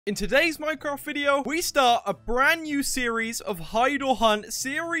In today's Minecraft video, we start a brand new series of Hide or Hunt,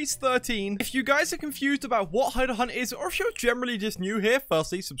 Series 13. If you guys are confused about what Hide or Hunt is, or if you're generally just new here,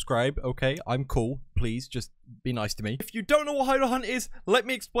 firstly, subscribe, okay? I'm cool. Please, just be nice to me. If you don't know what Hide or Hunt is, let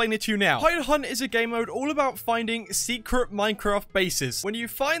me explain it to you now. Hide or Hunt is a game mode all about finding secret Minecraft bases. When you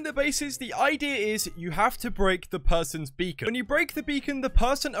find the bases, the idea is you have to break the person's beacon. When you break the beacon, the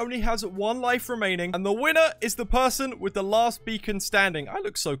person only has one life remaining, and the winner is the person with the last beacon standing. I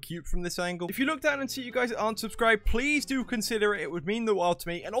look so cute from this angle. If you look down and see you guys aren't subscribed, please do consider it. It would mean the world to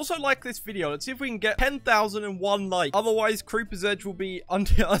me. And also like this video. Let's see if we can get 10,001 likes. Otherwise, Creeper's Edge will be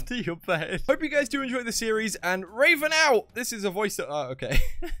under your bed. Hope you guys do enjoy the series, and Raven out! This is a voice that... okay.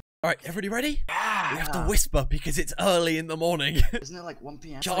 Alright, everybody ready? Yeah. We have to whisper because it's early in the morning. Isn't it like 1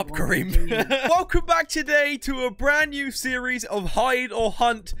 p.m? Shut up, Kareem. Welcome back today to a brand new series of Hide or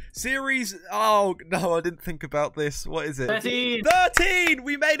Hunt. Series... Oh, no, I didn't think about this. What is it? 13! 13!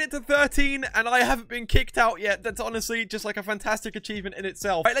 We made it to 13, and I haven't been kicked out yet. That's honestly just like a fantastic achievement in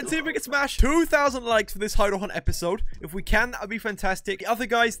itself. Alright, let's see if we can smash 2,000 likes for this Hide or Hunt episode. If we can, that would be fantastic. The other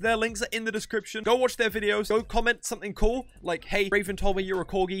guys, their links are in the description. Go watch their videos. Go comment something cool, like, hey, Raven told me you're a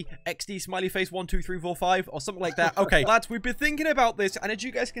corgi. XD smiley face 1 2 3 4 5 or something like that. Okay, lads, we've been thinking about this, and as you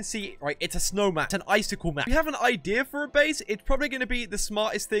guys can see, right, it's a snow map. It's an icicle map. We have an idea for a base. It's probably going to be the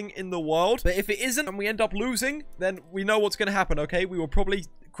smartest thing in the world, but if it isn't and we end up losing, then we know what's going to happen. Okay, we will probably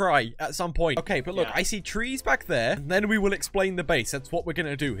cry at some point. Okay, but look, I see trees back there, and then we will explain the base. That's what we're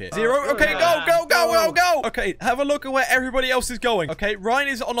gonna do here. Zero. Okay, go. Okay, have a look at where everybody else is going. Okay, Ryan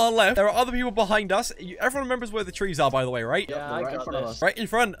is on our left. There are other people behind us. Everyone remembers where the trees are, by the way, right? Yeah, I got this. Right in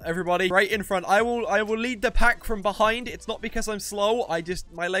front, everybody. Right in front. I will lead the pack from behind. It's not because I'm slow.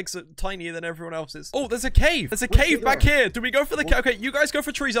 My legs are tinier than everyone else's. Oh, there's a cave. There's a cave back here. Do we go for the cave? Okay, you guys go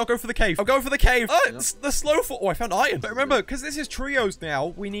for trees. I'll go for the cave. I'll go for the cave. Oh, it's the slow fall. Oh, I found iron. But remember, because this is trios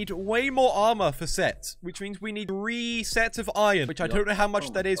now, we need way more armor for sets, which means we need 3 sets of iron, which I don't know how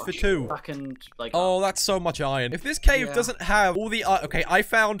much that is for 2. Oh, that's so much iron. If this cave doesn't have all the iron... Okay, I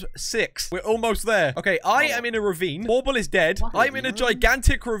found 6. We're almost there. Okay, I am in a ravine. Bauble is dead. I'm in a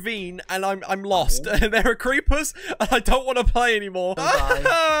gigantic ravine, and I'm lost. And there are creepers, and I don't want to play anymore.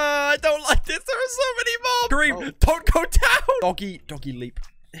 I don't like this. There are so many more. Kareem, don't go down. Doggy leap.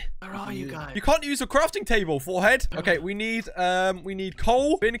 Where are you guys? You can't use a crafting table, forehead. Okay, we need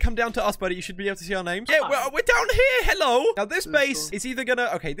coal. You're gonna come down to us, buddy. You should be able to see our names. Yeah, we're down here. Hello. Now, this base is either gonna...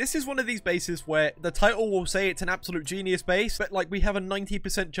 Okay, this is one of these bases where the title will say it's an absolute genius base, but, like, we have a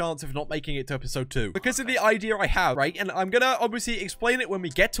 90% chance of not making it to episode 2. Because of the idea I have, right? And I'm gonna, obviously, explain it when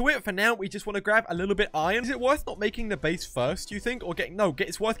we get to it. For now, we just want to grab a little bit iron. Is it worth not making the base first, do you think? Or getting... No,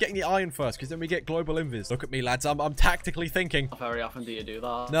 it's worth getting the iron first, because then we get global invis. Look at me, lads. I'm tactically thinking. How very often do you do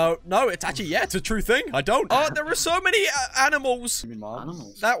that? No, it's actually, yeah, it's a true thing. I don't. Oh, there are so many animals. You mean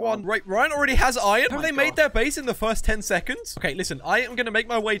mobs? That one. Right, Ryan already has iron. Have they made their base in the first 10 seconds? Okay, listen, I am going to make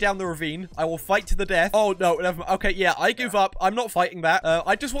my way down the ravine. I will fight to the death. Oh, no, never. Okay, yeah, I give up. I'm not fighting that.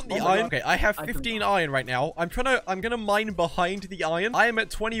 I just want the iron. Okay, I have 15 iron right now. I'm going to mine behind the iron. I am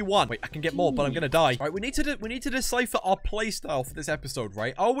at 21. Wait, I can get more, but I'm going to die. All right, we need to decipher our playstyle for this episode,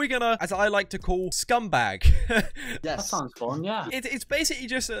 right? Are we going to, as I like to call, scumbag? Yes. That sounds fun, yeah. It's basically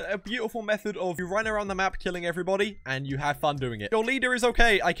just a beautiful method of you run around the map killing everybody and you have fun doing it. Your leader is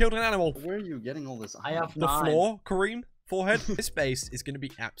okay. I killed an animal. Where are you getting all this? I have the floor, Kareem. Forehead. This base is going to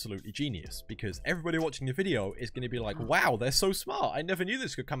be absolutely genius because everybody watching the video is going to be like, wow, they're so smart. I never knew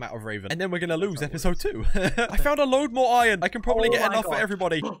this could come out of Raven. And then we're going to lose episode 2. I found a load more iron. I can probably get enough for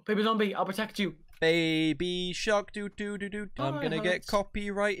everybody. Baby zombie, I'll protect you. Baby shark, do. I'm going to get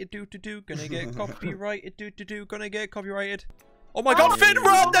copyrighted, do. Gonna get copyrighted, do. Gonna get copyrighted. Oh my god, Finn,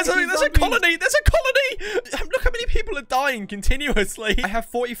 run! There's a colony! There's a colony! Look how many people are dying continuously. I have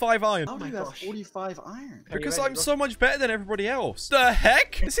 45 iron. How do you have 45 iron? Because I'm so much better than everybody else. The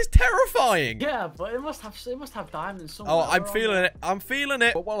heck? This is terrifying. Yeah, but it must have diamonds somewhere. Oh, I'm feeling it. I'm feeling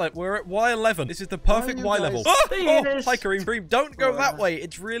it. But we're at Y11. This is the perfect Y level. Oh, hi, Kareem. Don't go that way.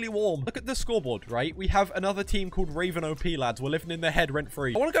 It's really warm. Look at the scoreboard, right? We have another team called Raven OP, lads. We're living in their head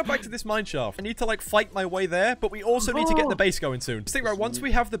rent-free. I want to go back to this mine shaft. I need to, like, fight my way there, but we also need to get the base going soon. Just think, right, once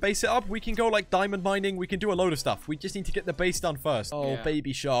we have the base set up, we can go like diamond mining. We can do a load of stuff. We just need to get the base done first. Oh,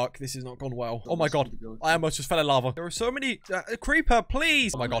 baby shark. This has not gone well. Oh my god. I almost just fell in lava. There are so many... creeper,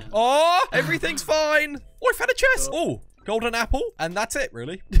 please. Oh my god. Oh, everything's fine. Oh, I found a chest. Oh, golden apple. And that's it,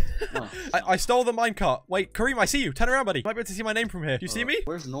 really. No. I stole the minecart. Wait, Kareem, I see you. Turn around, buddy. You might be able to see my name from here. Do you see me?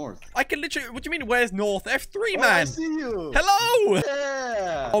 Where's north? I can literally... What do you mean, where's north? F3, Oh, man. I see you. Hello.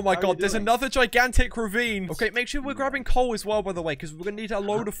 Yeah. Oh my How god, you there's doing? another gigantic ravine. Okay, make sure we're grabbing coal as well, by the way, because we're going to need a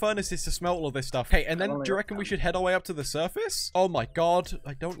load of furnaces to smelt all this stuff. Okay, and then do you reckon we should head our way up to the surface? Oh my god,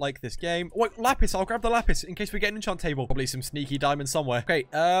 I don't like this game. Wait, lapis. I'll grab the lapis in case we get an enchant table. Probably some sneaky diamonds somewhere. Okay,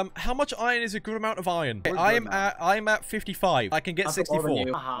 how much iron is a good amount of iron? Okay, I'm at 55. I can get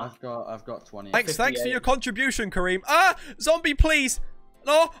 64. I've got 20. Thanks for your contribution, Kareem. Ah, zombie, please.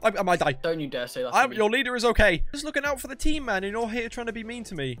 No, I might die. Don't you dare say that. Your leader is okay. Just looking out for the team, man, and you're here trying to be mean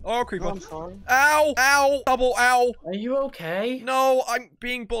to me. Oh, creeper. I'm sorry. Ow, ow, double ow. Are you okay? No, I'm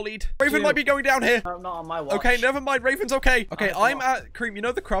being bullied. Raven might be going down here. No, not on my watch. Okay, never mind. Raven's okay. Okay, I'm not. at Cream. You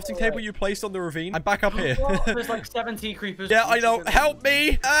know the crafting table you placed on the ravine? I'm back up here. What? There's like 70 creepers. Yeah, I know. Help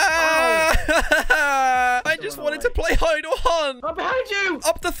me. Ah! I just wanted to play hide or hunt. I'm behind you.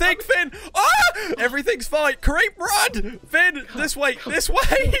 Up the thing, Finn. Ah! Everything's fine. Kareem, run. Finn, this way. This way.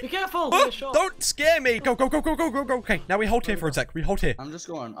 Be careful. Oh, don't scare me. Go, go, go, go, go, go, go. Okay, now we hold here for a sec. We hold here. I'm just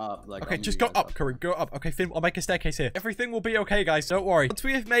going up. Like, Okay, just go up, Kareem. Go up. Okay, Finn, I'll make a staircase here. Everything will be okay, guys. Don't worry. Once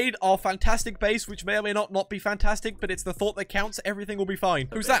we have made our fantastic base, which may or may not be fantastic, but it's the thought that counts, everything will be fine.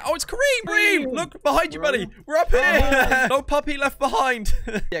 Who's that? Oh, it's Kareem! Kareem! Look, behind you, buddy. We're up here. No puppy left behind.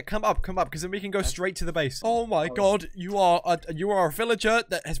 Yeah, come up, because then we can go straight to the base. Oh my god, you are a villager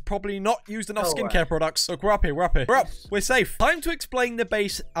that has probably not used enough skincare products. Look, we're up here. We're up. We're safe. Time to explain the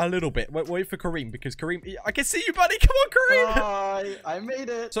base a little bit. Wait for Kareem, because Kareem... I can see you, buddy. Come on, Kareem. I made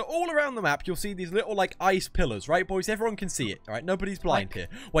it. So all around the map, you'll see these little, like, ice pillars, right, boys? Everyone can see it, all right? Nobody's blind here.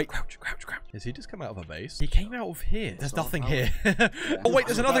 Wait, crouch. Has he just come out of a base? He came out of here. There's nothing here. Oh, wait,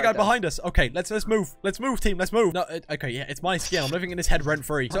 there's another guy behind us. Okay, let's move. Let's move, team. Let's move. No, okay, yeah, it's my skin. I'm living in his head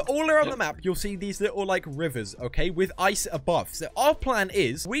rent-free. So all around the map, you'll see these little, like, rivers, okay, with ice above. So our plan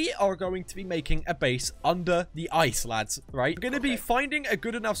is we are going to be making a base under the ice, lads, right? We're going to be finding a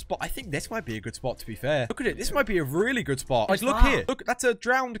good enough spot. I think this might be a good spot, to be fair. Look at it. This might be a really good spot. Like, look here. Look, that's a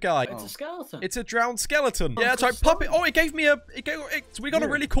drowned guy. It's a skeleton. It's a drowned skeleton. Yeah, that's right. Puppet. Oh, it gave me a... we got a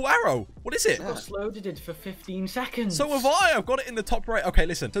really cool arrow. What is it? I got loaded it for 15 seconds. So have I. I've got it in the top right. Okay,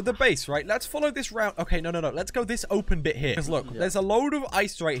 listen. So the base, right? Let's follow this route. Okay, no. Let's go this open bit here. Because look, there's a load of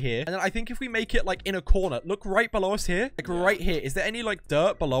ice right here. And then I think if we make it, like, in a corner. Look right below us here. Like, right here. Is there any, like,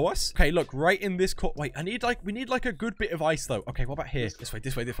 dirt below us? Okay, look, right in this corner. Wait, we need, like, a good bit of ice, though. Okay, what about here? This way.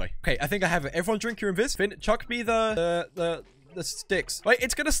 Okay, I think I have it. Everyone drink your invis. Finn, chuck me the sticks. Wait,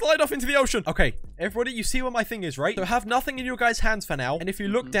 it's gonna slide off into the ocean. Okay, everybody, you see where my thing is, right? So have nothing in your guys' hands for now. And if you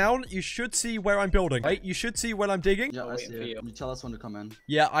look down, you should see where I'm building, right? You should see when I'm digging. Yeah, I see it. You tell us when to come in.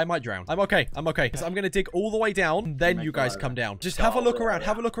 Yeah, I might drown. I'm okay. Because I'm gonna dig all the way down, and then you guys come down. Just have a look around.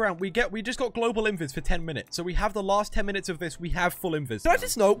 Have a look around. We just got global invis for 10 minutes. So we have the last 10 minutes of this. We have full invis. So I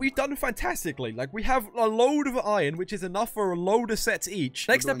just know we've done fantastically. Like, we have a load of iron, which is enough for a load of sets each.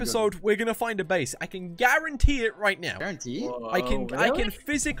 Next episode, we're gonna find a base. I can guarantee it right now. Guarantee? I can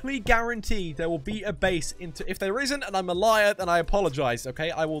physically guarantee there will be a base into... If there isn't, and I'm a liar, then I apologize, okay?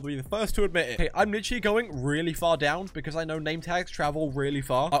 I will be the first to admit it. Okay, I'm literally going really far down because I know name tags travel really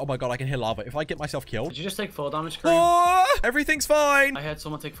far. Oh my god, I can hear lava. If I get myself killed... Did you just take 4 damage, Kareem? Oh, everything's fine. I heard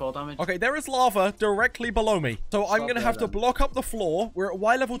someone take 4 damage. Okay, there is lava directly below me. So I'm going to have to block up the floor. We're at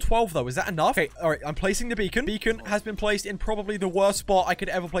Y level 12, though. Is that enough? Okay, all right. I'm placing the beacon. Beacon has been placed in probably the worst spot I could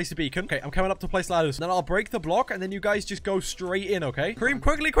ever place a beacon. Okay, I'm coming up to place ladders. Then I'll break the block, and then you guys just go straight in, okay? Kareem,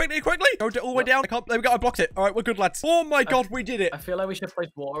 quickly. Go all the way down. There we go. I blocked it. All right, we're good, lads. Oh my god, we did it. I feel like we should place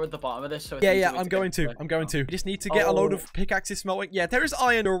water at the bottom of this. So yeah, I'm going to. We just need to get a load of pickaxes smelting. Yeah, there is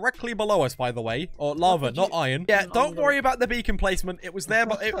iron directly below us, by the way. Or lava, not iron. Yeah, don't worry about the beacon placement. It was there,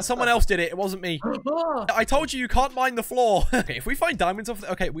 but someone else did it. It wasn't me. I told you can't mine the floor. Okay, if we find diamonds off...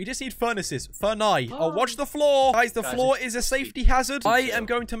 Okay, we just need furnaces. Oh, watch the floor. Guys, the floor is a safety hazard. I am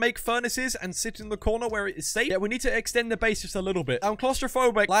going to make furnaces and sit in the corner where it is safe. Yeah, we need to extend the base just a little bit. I'm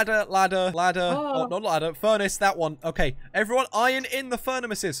claustrophobic. Ladder. Oh, not ladder. Furnace, that one. Okay, everyone, iron in the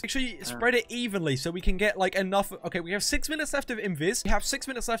furnaces. Make sure you spread it evenly so we can get, like, enough. Okay, we have 6 minutes left of invis. We have 6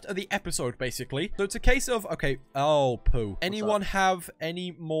 minutes left of the episode, basically. So it's a case of... Okay. Oh, poo. Anyone have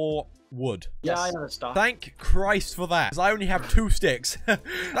any more... wood? Yeah, I know stuff. Thank Christ for that, because I only have 2 sticks.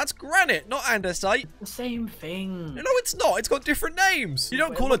 That's granite, not andesite. The same thing. No, it's not. It's got different names. You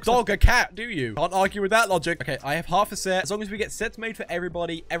don't call a dog a cat, do you? Can't argue with that logic. Okay, I have half a set. As long as we get sets made for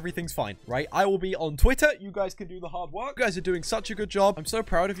everybody, everything's fine, right? I will be on Twitter. You guys can do the hard work. You guys are doing such a good job. I'm so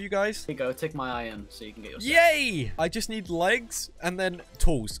proud of you guys. Here you go. Take my iron so you can get your set. Yay! I just need legs and then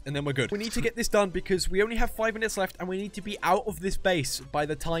tools, and then we're good. We need to get this done because we only have 5 minutes left, and we need to be out of this base by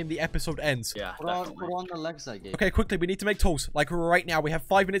the time the episode episode ends. Yeah, Put on definitely. the legs I gave. Okay, quickly, we need to make tools. Like right now, we have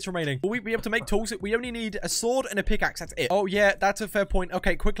 5 minutes remaining. Will we be able to make tools? We only need a sword and a pickaxe. That's it. Oh, yeah, that's a fair point.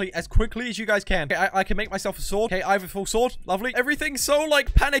 Okay, quickly as you guys can. Okay, I can make myself a sword. Okay, I have a full sword. Lovely. Everything's so,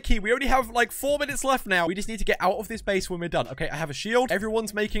 like, panicky. We only have, like, 4 minutes left now. We just need to get out of this base when we're done. Okay, I have a shield.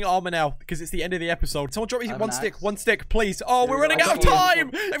 Everyone's making armor now because it's the end of the episode. Someone drop me one stick, please. Oh, we're running out of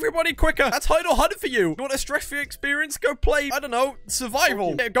time. Everybody, quicker. That's hide or hunt for you. You want a stress-free experience? Go play, I don't know,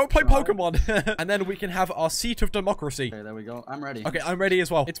 survival. Yeah, go play Pokemon. And then we can have our seat of democracy. Okay, there we go. I'm ready. Okay, I'm ready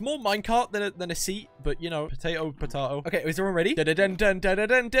as well. It's more minecart than a seat, but you know, potato. Okay, is everyone ready? I'm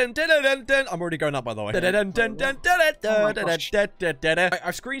already going up, by the way. I've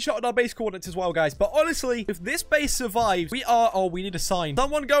screenshotted our base coordinates as well, guys. But honestly, if this base survives, we are... Oh, we need a sign.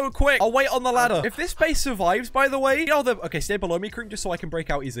 Someone go quick. I'll wait on the ladder. If this base survives, by the way... Okay, stay below me, Cream, just so I can break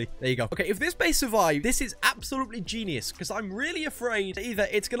out easy. There you go. Okay, if this base survives, this is absolutely genius, because I'm really afraid that either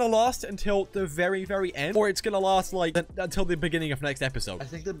it's going to last until the very, very end, or it's going to last, like, until the beginning of next episode. I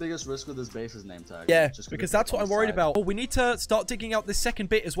think the biggest risk with this base is name tag. Yeah, just because that's what I'm worried about. Oh, we need to start digging out this second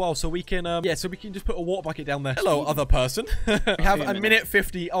bit as well, so we can, so we can just put a water bucket down there. Hello, other person. We have a minute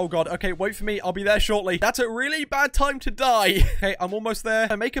 50. Oh, God. Okay, wait for me. I'll be there shortly. That's a really bad time to die. Okay, I'm almost there.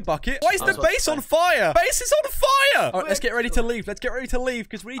 I make a bucket. Why is the base on fire? Base is on fire! All right, let's get ready to leave. Let's get ready to leave,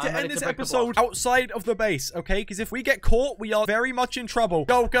 because we need to end this episode outside of the base, okay? Because if we get caught, we are very much in trouble.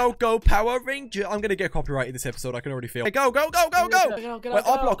 Go, go, go, Power Ranger. I'm going to get copyrighted this episode. I can already feel. Hey, go, go, go, go, go. Wait,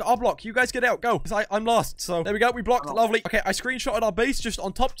 I'll block. You guys get out. Go, because I'm lost. So there we go. We blocked. Lovely. Okay, I screenshotted our base just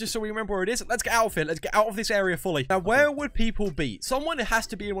on top, just so we remember where it is. Let's get out of here. Let's get out of this area fully. Now, where would people be? Someone has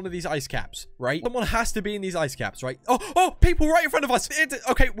to be in one of these ice caps, right? Someone has to be in these ice caps, right? Oh, people right in front of us.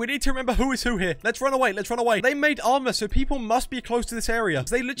 Okay, we need to remember who is who here. Let's run away. Let's run away. They made armor, so people must be close to this area.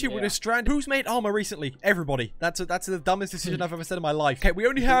 They literally would have stranded. Who's made armor recently? Everybody. That's the dumbest decision I've ever said in my life. Okay, we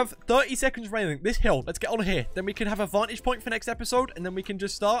only have 30 seconds remaining. This hill. Let's get on here. Then we can have a vantage point for next episode, and then we can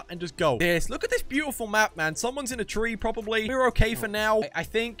just start and just go. Yes, look at this beautiful map, man. Someone's in a tree, probably. We're okay for now, I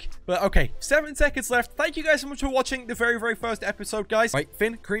think. But okay, 7 seconds left. Thank you guys so much for watching the very, very first episode, guys. Right,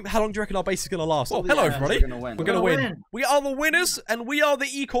 Finn, Cream, how long do you reckon our base is going to last? Oh, hello, everybody. We're going to win. We are the winners, and we are the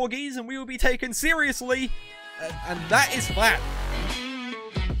E-Corgis, and we will be taken seriously. And that is that.